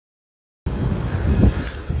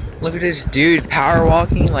Look at this dude power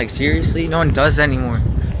walking. Like, seriously? No one does that anymore.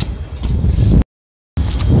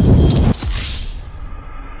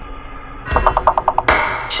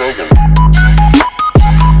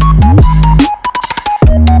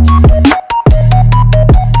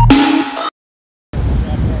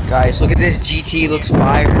 Guys, look at this GT. Looks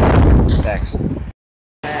fire. Thanks.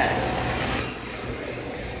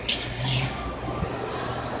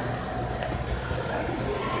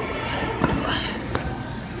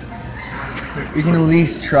 We can at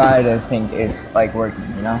least try to think it's like working,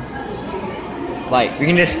 you know? Like, we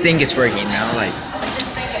can just think it's working, you know? Like,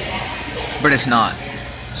 but it's not.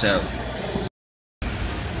 So.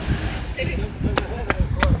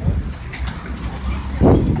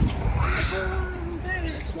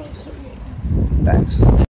 Thanks.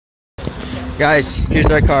 Guys, here's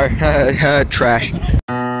our car. Trash.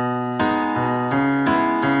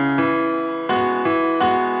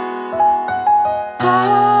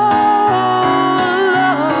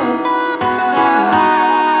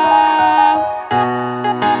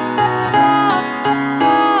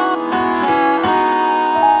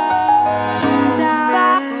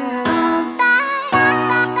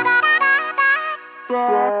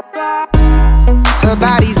 Her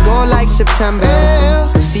body's gold like September.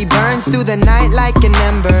 She burns through the night like an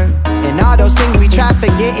ember. And all those things we try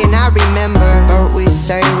forgetting, I remember. But we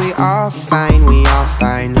say we all fine, we all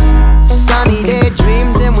fine. Sunny day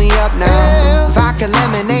dreams and we up now. Vodka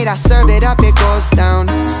lemonade, I serve it up, it goes down.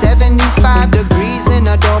 75 degrees in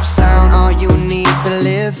a dope sound. All you need to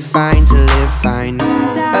live fine, to live fine.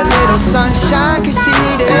 A little sunshine cause she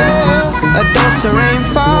need it. A dose of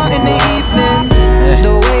rainfall in the evening.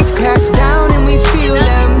 The waves crash down and we feel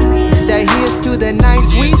them. Say here's to the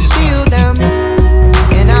nights we steal them.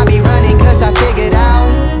 And I'll be running cause I figured out,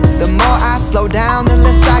 the more I slow down, the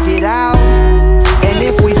less I get out. And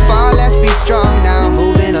if we fall, let's be strong now.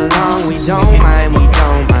 Moving along, we don't mind, we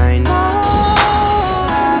don't mind.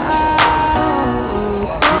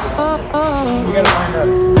 We gotta find out.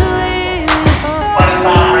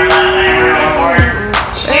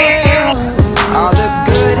 All the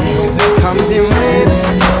good comes in waves.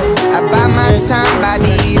 I buy my time by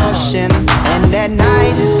the ocean. And at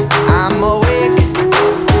night, I'm awake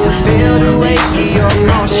to feel the wake of your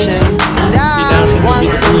motion. And I want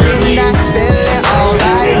something that's feeling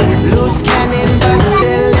alright. Loose cannon, but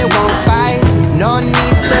still it won't fight. No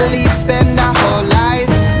need to leave, spend our whole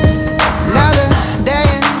lives. Another day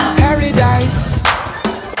in paradise.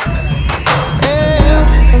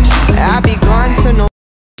 Yeah, I be going to no.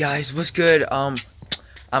 Guys, what's good?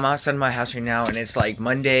 I'm outside my house right now, and it's like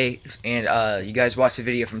Monday, and you guys watched the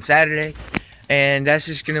video from Saturday, and that's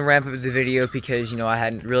just gonna wrap up the video because, you know, I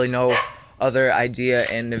had really no other idea,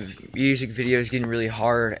 and the music video is getting really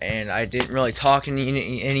hard, and I didn't really talk in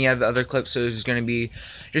any of the other clips, so it was gonna be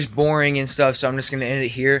just boring and stuff. So I'm just gonna end it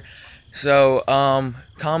here. So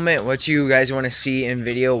comment what you guys want to see in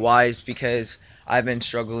video wise, because I've been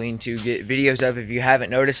struggling to get videos up. If you haven't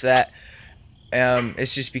noticed that.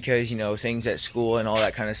 It's just because, you know, things at school and all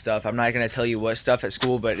that kind of stuff. I'm not going to tell you what stuff at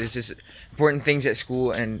school, but it's just important things at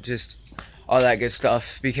school and just all that good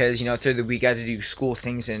stuff, because, you know, through the week I have to do school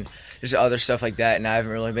things and just other stuff like that, and I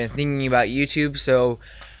haven't really been thinking about YouTube. So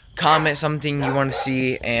comment something you want to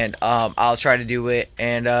see, and I'll try to do it.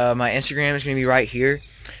 And my Instagram is going to be right here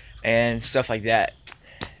and stuff like that.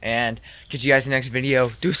 And catch you guys in the next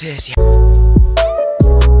video. Deuces.